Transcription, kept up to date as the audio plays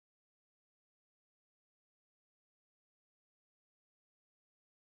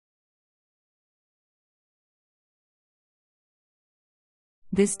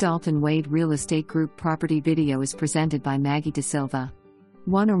This Dalton Wade Real Estate Group property video is presented by Maggie De Silva.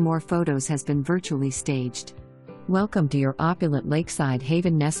 One or more photos has been virtually staged. Welcome to your opulent lakeside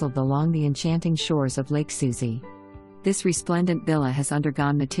haven nestled along the enchanting shores of Lake Suzy. This resplendent villa has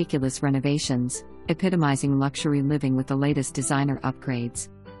undergone meticulous renovations, epitomizing luxury living with the latest designer upgrades.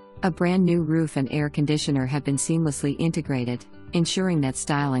 A brand new roof and air conditioner have been seamlessly integrated, ensuring that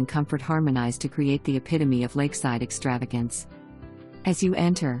style and comfort harmonize to create the epitome of lakeside extravagance. As you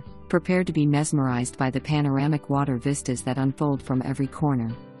enter, prepare to be mesmerized by the panoramic water vistas that unfold from every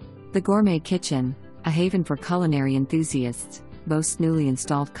corner. The gourmet kitchen, a haven for culinary enthusiasts, boasts newly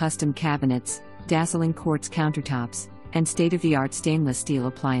installed custom cabinets, dazzling quartz countertops, and state-of-the-art stainless steel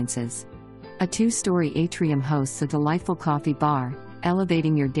appliances. A two-story atrium hosts a delightful coffee bar,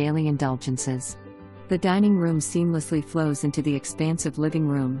 elevating your daily indulgences. The dining room seamlessly flows into the expansive living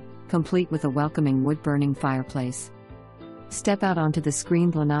room, complete with a welcoming wood-burning fireplace. Step out onto the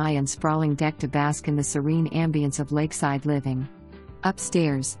screened lanai and sprawling deck to bask in the serene ambience of lakeside living.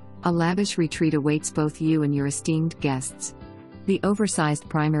 Upstairs, a lavish retreat awaits both you and your esteemed guests. The oversized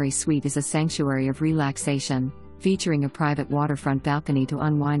primary suite is a sanctuary of relaxation, featuring a private waterfront balcony to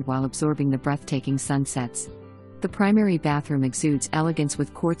unwind while absorbing the breathtaking sunsets. The primary bathroom exudes elegance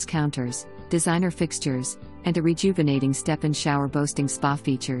with quartz counters, designer fixtures, and a rejuvenating step-in shower boasting spa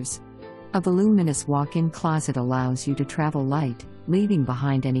features. A voluminous walk-in closet allows you to travel light, leaving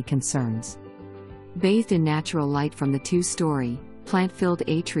behind any concerns. Bathed in natural light from the two-story, plant-filled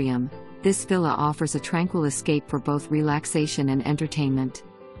atrium, this villa offers a tranquil escape for both relaxation and entertainment.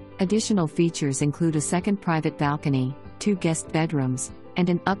 Additional features include a second private balcony, 2 guest bedrooms, and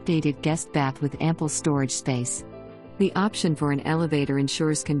an updated guest bath with ample storage space. The option for an elevator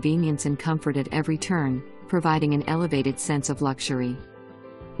ensures convenience and comfort at every turn, providing an elevated sense of luxury.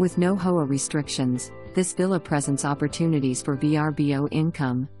 With no HOA restrictions, this villa presents opportunities for VRBO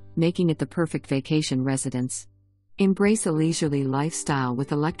income, making it the perfect vacation residence. Embrace a leisurely lifestyle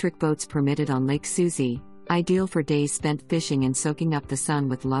with electric boats permitted on Lake Suzy, ideal for days spent fishing and soaking up the sun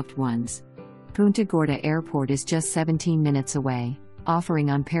with loved ones. Punta Gorda Airport is just 17 minutes away, offering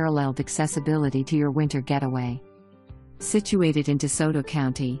unparalleled accessibility to your winter getaway. Situated in DeSoto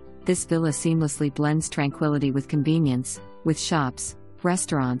County, this villa seamlessly blends tranquility with convenience, with shops,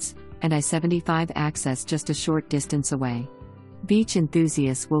 restaurants, and I-75 access just a short distance away. Beach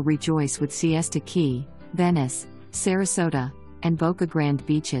enthusiasts will rejoice with Siesta Key, Venice, Sarasota, and Boca Grande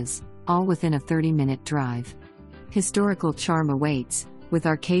beaches, all within a 30-minute drive. Historical charm awaits, with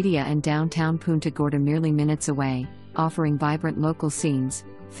Arcadia and downtown Punta Gorda merely minutes away, offering vibrant local scenes,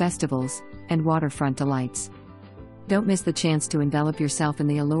 festivals, and waterfront delights. Don't miss the chance to envelop yourself in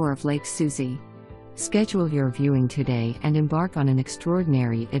the allure of Lake Suzy. Schedule your viewing today and embark on an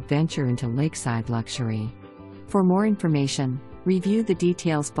extraordinary adventure into lakeside luxury. For more information, review the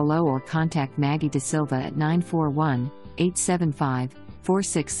details below or contact Maggie De Silva at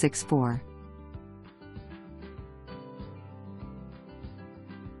 941-875-4664.